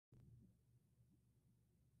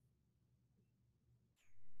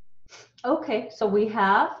Okay, so we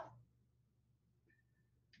have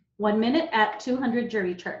 1 minute at 200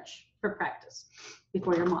 jury charge for practice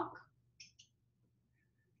before your mock.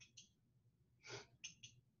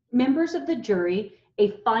 Members of the jury,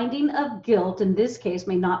 a finding of guilt in this case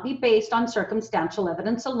may not be based on circumstantial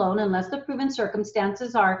evidence alone unless the proven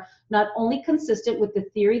circumstances are not only consistent with the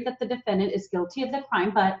theory that the defendant is guilty of the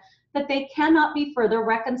crime, but that they cannot be further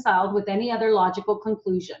reconciled with any other logical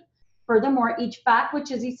conclusion. Furthermore, each fact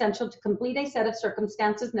which is essential to complete a set of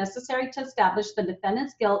circumstances necessary to establish the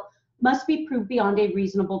defendant's guilt must be proved beyond a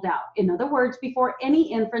reasonable doubt. In other words, before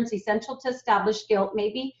any inference essential to establish guilt may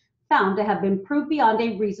be found to have been proved beyond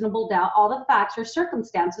a reasonable doubt, all the facts or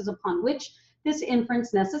circumstances upon which this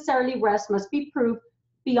inference necessarily rests must be proved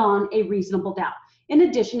beyond a reasonable doubt. In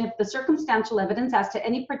addition, if the circumstantial evidence as to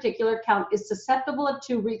any particular count is susceptible of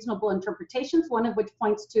two reasonable interpretations, one of which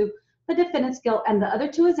points to the defendant's guilt and the other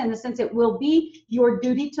to his innocence, it will be your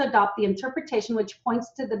duty to adopt the interpretation which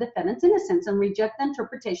points to the defendant's innocence and reject the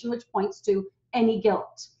interpretation which points to any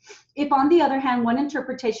guilt. If, on the other hand, one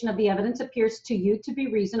interpretation of the evidence appears to you to be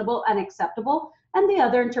reasonable and acceptable, and the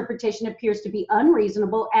other interpretation appears to be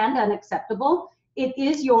unreasonable and unacceptable, it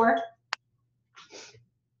is your,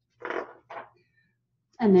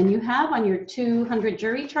 and then you have on your 200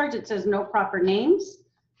 jury charge, it says no proper names.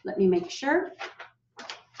 Let me make sure.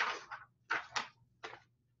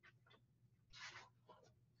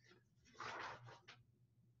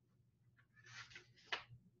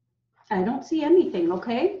 I don't see anything,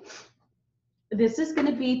 okay? This is going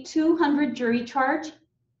to be 200 jury charge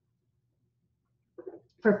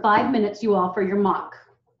for 5 minutes, you all, for your mock.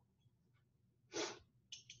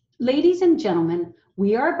 Ladies and gentlemen,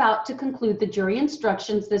 we are about to conclude the jury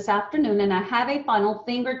instructions this afternoon, and I have a final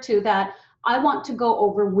thing or two that I want to go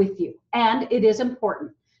over with you, and it is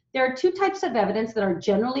important. There are two types of evidence that are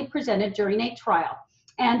generally presented during a trial.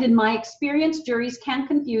 And in my experience, juries can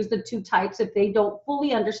confuse the two types if they don't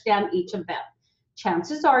fully understand each of them.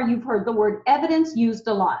 Chances are you've heard the word evidence used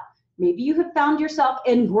a lot. Maybe you have found yourself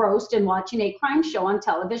engrossed in watching a crime show on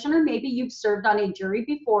television, or maybe you've served on a jury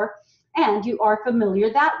before and you are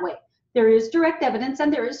familiar that way. There is direct evidence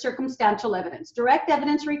and there is circumstantial evidence. Direct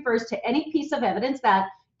evidence refers to any piece of evidence that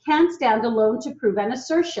can stand alone to prove an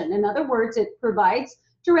assertion. In other words, it provides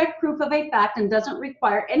direct proof of a fact and doesn't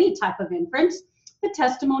require any type of inference. The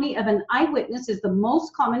testimony of an eyewitness is the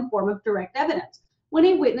most common form of direct evidence. When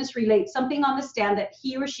a witness relates something on the stand that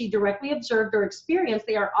he or she directly observed or experienced,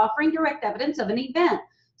 they are offering direct evidence of an event.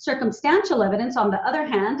 Circumstantial evidence, on the other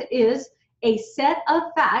hand, is a set of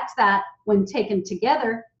facts that, when taken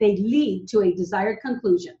together, they lead to a desired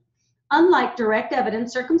conclusion. Unlike direct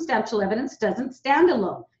evidence, circumstantial evidence doesn't stand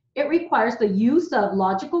alone. It requires the use of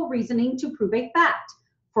logical reasoning to prove a fact.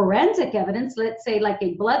 Forensic evidence, let's say like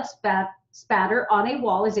a blood spatter on a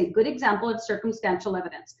wall, is a good example of circumstantial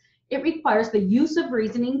evidence. It requires the use of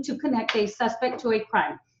reasoning to connect a suspect to a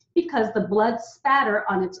crime, because the blood spatter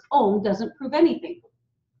on its own doesn't prove anything.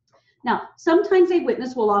 Now, sometimes a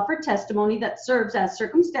witness will offer testimony that serves as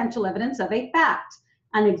circumstantial evidence of a fact.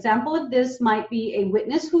 An example of this might be a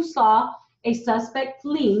witness who saw a suspect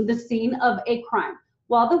fleeing the scene of a crime.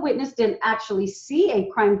 While the witness didn't actually see a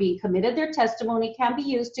crime being committed, their testimony can be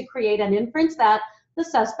used to create an inference that the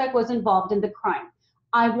suspect was involved in the crime.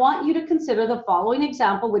 I want you to consider the following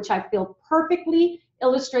example, which I feel perfectly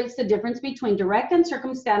illustrates the difference between direct and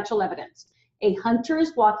circumstantial evidence. A hunter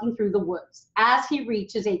is walking through the woods. As he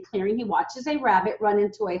reaches a clearing, he watches a rabbit run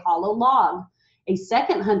into a hollow log. A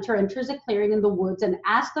second hunter enters a clearing in the woods and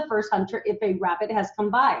asks the first hunter if a rabbit has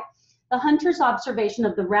come by. The hunter's observation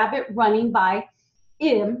of the rabbit running by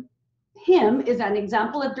him is an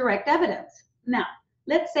example of direct evidence. Now,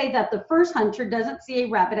 let's say that the first hunter doesn't see a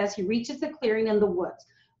rabbit as he reaches the clearing in the woods,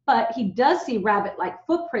 but he does see rabbit-like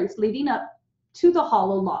footprints leading up to the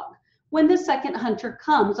hollow log. When the second hunter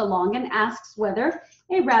comes along and asks whether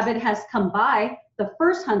a rabbit has come by, the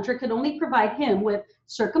first hunter could only provide him with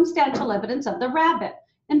circumstantial evidence of the rabbit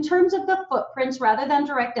in terms of the footprints rather than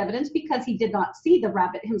direct evidence, because he did not see the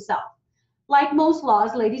rabbit himself. Like most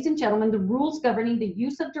laws, ladies and gentlemen, the rules governing the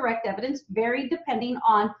use of direct evidence vary depending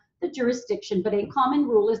on the jurisdiction, but a common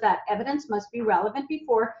rule is that evidence must be relevant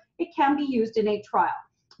before it can be used in a trial.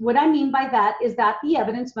 What I mean by that is that the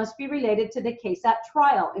evidence must be related to the case at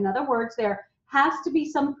trial. In other words, there has to be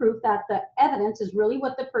some proof that the evidence is really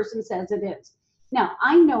what the person says it is. Now,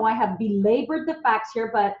 I know I have belabored the facts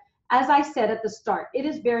here, but as I said at the start, it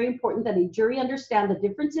is very important that a jury understand the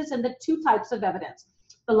differences in the two types of evidence.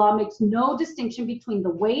 The law makes no distinction between the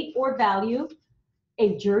weight or value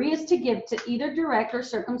a jury is to give to either direct or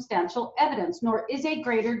circumstantial evidence, nor is a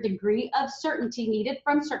greater degree of certainty needed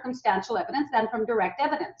from circumstantial evidence than from direct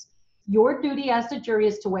evidence. Your duty as the jury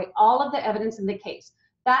is to weigh all of the evidence in the case.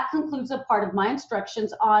 That concludes a part of my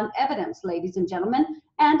instructions on evidence, ladies and gentlemen.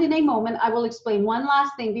 And in a moment, I will explain one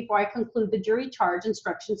last thing before I conclude the jury charge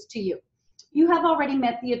instructions to you. You have already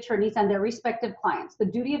met the attorneys and their respective clients. The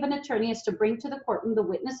duty of an attorney is to bring to the courtroom the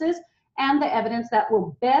witnesses and the evidence that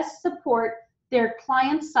will best support their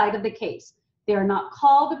client's side of the case. They are not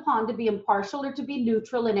called upon to be impartial or to be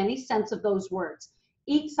neutral in any sense of those words.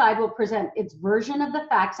 Each side will present its version of the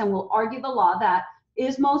facts and will argue the law that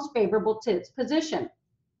is most favorable to its position.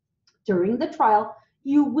 During the trial,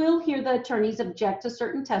 you will hear the attorneys object to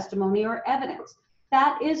certain testimony or evidence.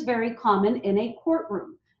 That is very common in a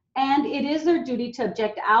courtroom, and it is their duty to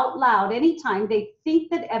object out loud anytime they think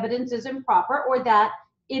that evidence is improper or that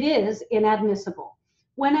it is inadmissible.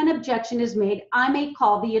 When an objection is made, I may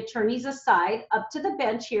call the attorneys aside up to the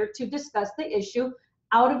bench here to discuss the issue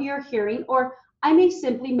out of your hearing, or I may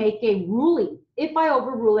simply make a ruling. If I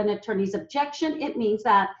overrule an attorney's objection, it means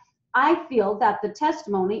that I feel that the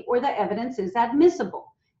testimony or the evidence is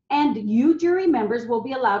admissible, and you jury members will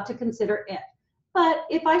be allowed to consider it. But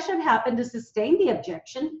if I should happen to sustain the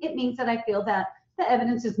objection, it means that I feel that the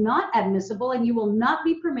evidence is not admissible and you will not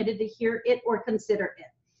be permitted to hear it or consider it.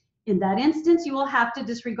 In that instance, you will have to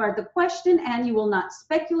disregard the question and you will not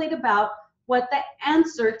speculate about what the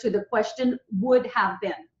answer to the question would have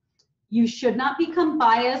been. You should not become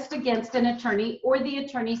biased against an attorney or the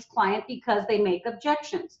attorney's client because they make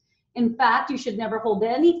objections. In fact, you should never hold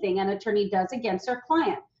anything an attorney does against their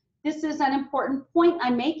client. This is an important point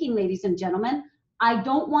I'm making, ladies and gentlemen. I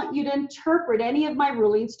don't want you to interpret any of my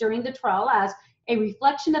rulings during the trial as a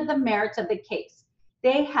reflection of the merits of the case.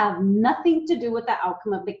 They have nothing to do with the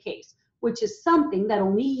outcome of the case, which is something that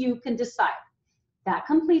only you can decide. That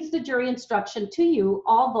completes the jury instruction to you,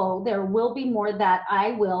 although there will be more that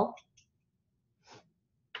I will.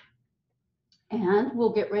 And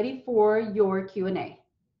we'll get ready for your Q&A.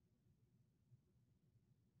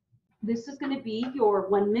 This is going to be your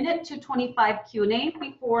 1 minute to 25 Q&A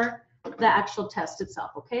before the actual test itself,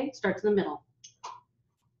 okay? It starts in the middle.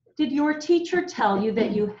 Did your teacher tell you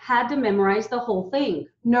that you had to memorize the whole thing?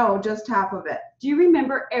 No, just half of it. Do you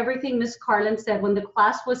remember everything Miss Carlin said when the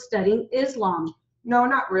class was studying Islam? No,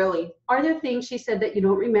 not really. Are there things she said that you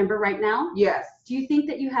don't remember right now? Yes. Do you think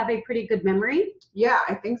that you have a pretty good memory? Yeah,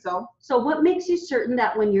 I think so. So what makes you certain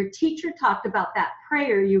that when your teacher talked about that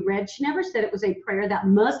prayer you read, she never said it was a prayer that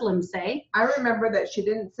Muslims say? I remember that she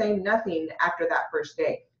didn't say nothing after that first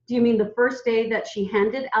day. Do you mean the first day that she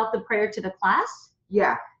handed out the prayer to the class?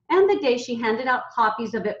 Yeah. And the day she handed out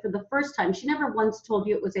copies of it for the first time? She never once told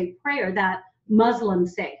you it was a prayer that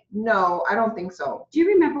Muslims say? No, I don't think so. Do you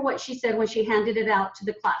remember what she said when she handed it out to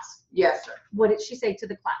the class? Yes, sir. What did she say to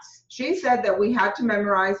the class? She said that we had to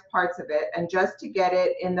memorize parts of it and just to get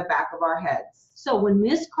it in the back of our heads. So when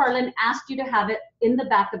Miss Carlin asked you to have it in the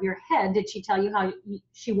back of your head, did she tell you how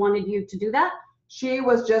she wanted you to do that? She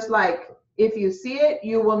was just like, if you see it,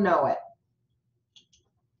 you will know it.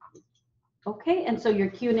 Okay, and so your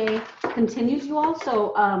Q&A continues, you all.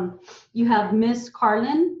 So you have Miss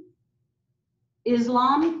Carlin,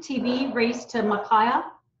 Islam, TV, Race to Micaiah,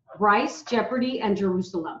 Bryce, Jeopardy, and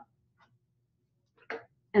Jerusalem.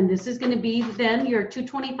 And this is going to be then your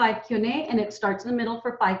 225 Q&A, and it starts in the middle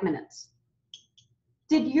for 5 minutes.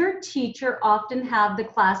 Did your teacher often have the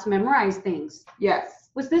class memorize things? Yes.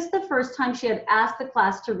 Was this the first time she had asked the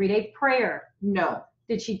class to read a prayer? No.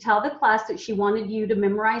 Did she tell the class that she wanted you to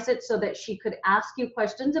memorize it so that she could ask you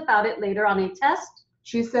questions about it later on a test?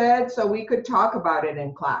 She said so we could talk about it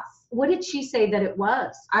in class. What did she say that it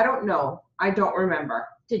was? I don't know. I don't remember.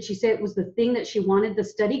 Did she say it was the thing that she wanted the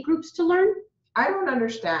study groups to learn? I don't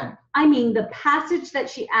understand. I mean the passage that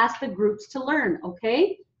she asked the groups to learn,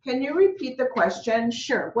 okay? Can you repeat the question?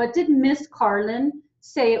 Sure. What did Miss Carlin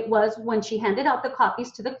say it was when she handed out the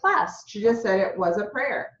copies to the class? She just said it was a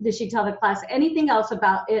prayer. Did she tell the class anything else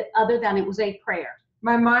about it other than it was a prayer?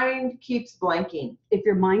 My mind keeps blanking. If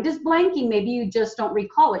your mind is blanking, maybe you just don't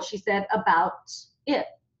recall what she said about it.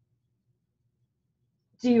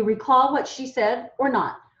 Do you recall what she said or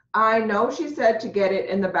not? I know she said to get it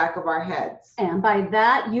in the back of our heads. And by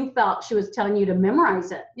that, you felt she was telling you to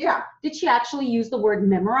memorize it. Yeah. Did she actually use the word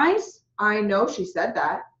memorize? I know she said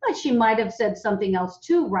that. But she might have said something else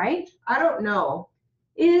too, right? I don't know.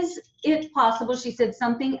 Is it possible she said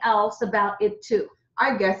something else about it too?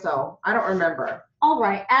 I guess so. I don't remember. All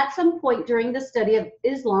right. At some point during the study of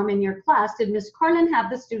Islam in your class, did Miss Carlin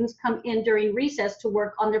have the students come in during recess to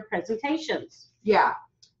work on their presentations? Yeah.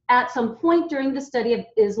 At some point during the study of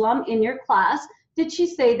Islam in your class, did she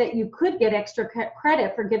say that you could get extra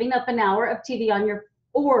credit for giving up an hour of TV on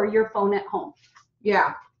your phone at home?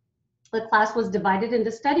 Yeah. The class was divided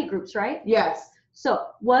into study groups, right? Yes. So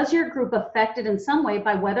was your group affected in some way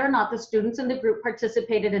by whether or not the students in the group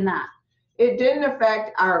participated in that? It didn't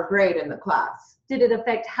affect our grade in the class. Did it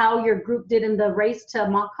affect how your group did in the race to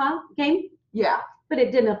Maka game? Yeah. But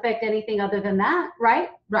it didn't affect anything other than that, right?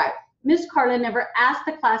 Right. Miss Carlin never asked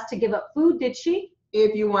the class to give up food, did she?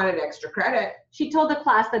 If you wanted extra credit. She told the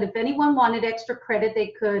class that if anyone wanted extra credit,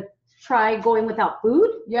 they could try going without food.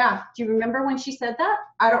 Yeah. Do you remember when she said that?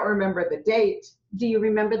 I don't remember the date. Do you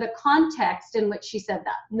remember the context in which she said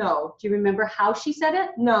that? No. Do you remember how she said it?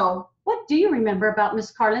 No. What do you remember about Miss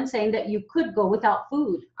Carlin saying that you could go without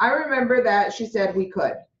food? I remember that she said we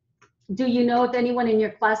could. Do you know if anyone in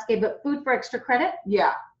your class gave up food for extra credit?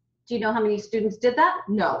 Yeah. Do you know how many students did that?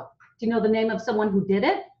 No. Do you know the name of someone who did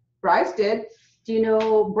it? Bryce did. Do you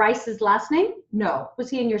know Bryce's last name? No. Was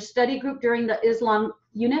he in your study group during the Islam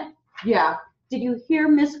unit? Yeah. Did you hear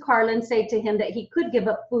Miss Carlin say to him that he could give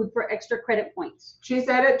up food for extra credit points? She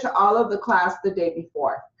said it to all of the class the day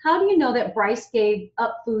before. How do you know that Bryce gave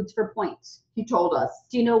up foods for points? He told us.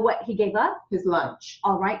 Do you know what he gave up? His lunch.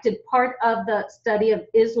 All right. Did part of the study of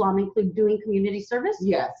Islam include doing community service?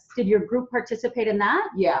 Yes. Did your group participate in that?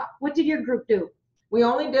 Yeah. What did your group do? We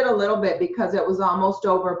only did a little bit because it was almost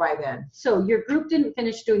over by then. So your group didn't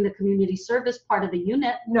finish doing the community service part of the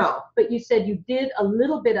unit, No. but you said you did a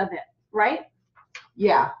little bit of it, right?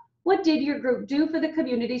 Yeah. What did your group do for the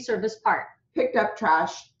community service part? Picked up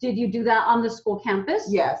trash. Did you do that on the school campus?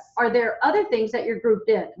 Yes. Are there other things that your group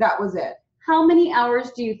did? That was it. How many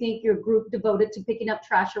hours do you think your group devoted to picking up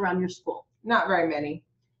trash around your school? Not very many.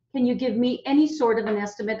 Can you give me any sort of an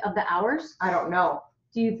estimate of the hours? I don't know.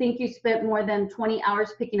 Do you think you spent more than 20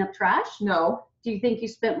 hours picking up trash? No. Do you think you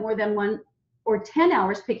spent more than 1 or 10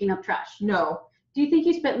 hours picking up trash? No. Do you think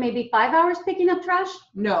you spent maybe 5 hours picking up trash?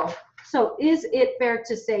 No. So is it fair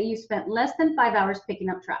to say you spent less than 5 hours picking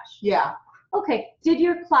up trash? Yeah. Okay. Did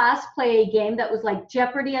your class play a game that was like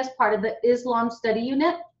Jeopardy as part of the Islam study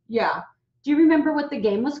unit? Yeah. Do you remember what the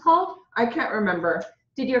game was called? I can't remember.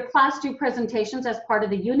 Did your class do presentations as part of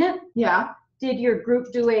the unit? Yeah. Did your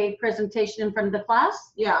group do a presentation in front of the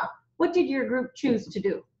class? Yeah. What did your group choose to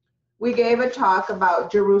do? We gave a talk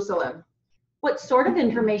about Jerusalem. What sort of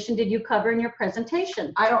information did you cover in your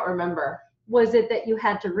presentation? I don't remember. Was it that you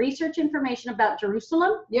had to research information about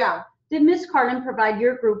Jerusalem? Yeah. Did Miss Carlin provide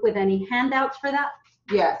your group with any handouts for that?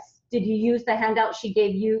 Yes. Did you use the handouts she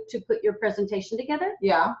gave you to put your presentation together?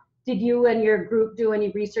 Yeah. Did you and your group do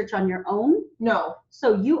any research on your own? No.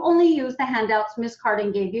 So you only used the handouts Miss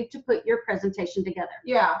Carlin gave you to put your presentation together.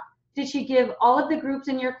 Yeah. Did she give all of the groups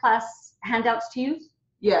in your class handouts to use?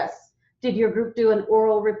 Yes. Did your group do an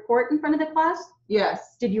oral report in front of the class?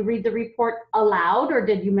 Yes. Did you read the report aloud or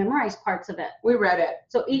did you memorize parts of it? We read it.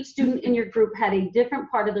 So each student in your group had a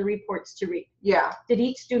different part of the reports to read. Yeah. Did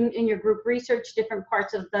each student in your group research different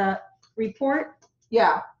parts of the report?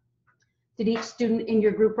 Yeah. Did each student in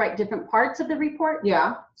your group write different parts of the report?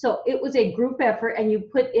 Yeah. So it was a group effort and you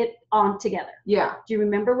put it on together. Yeah. Do you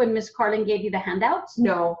remember when Miss Carlin gave you the handouts?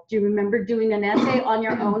 No. Do you remember doing an essay on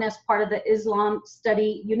your own as part of the Islam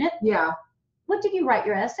study unit? Yeah. What did you write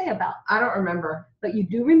your essay about? I don't remember. But you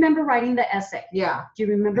do remember writing the essay. Yeah. Do you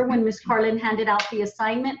remember when Miss Carlin handed out the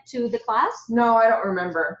assignment to the class? No, I don't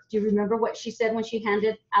remember. Do you remember what she said when she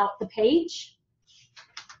handed out the page?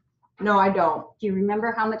 No, I don't. Do you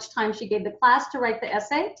remember how much time she gave the class to write the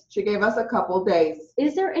essay? She gave us a couple days.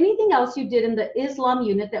 Is there anything else you did in the Islam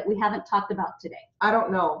unit that we haven't talked about today? I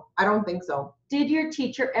don't know. I don't think so. Did your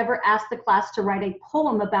teacher ever ask the class to write a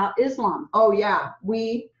poem about Islam? Oh, yeah.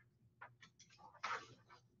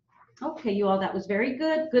 Okay, you all, that was very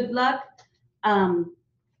good. Good luck.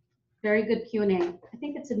 Very good Q&A. I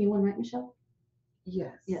think it's a new one, right, Michelle?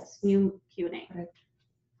 Yes. Yes, new Q&A. I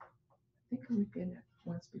think we've been it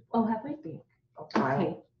once before. Oh, have we? I think. A while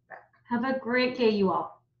Okay. back. Have a great day, you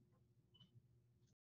all.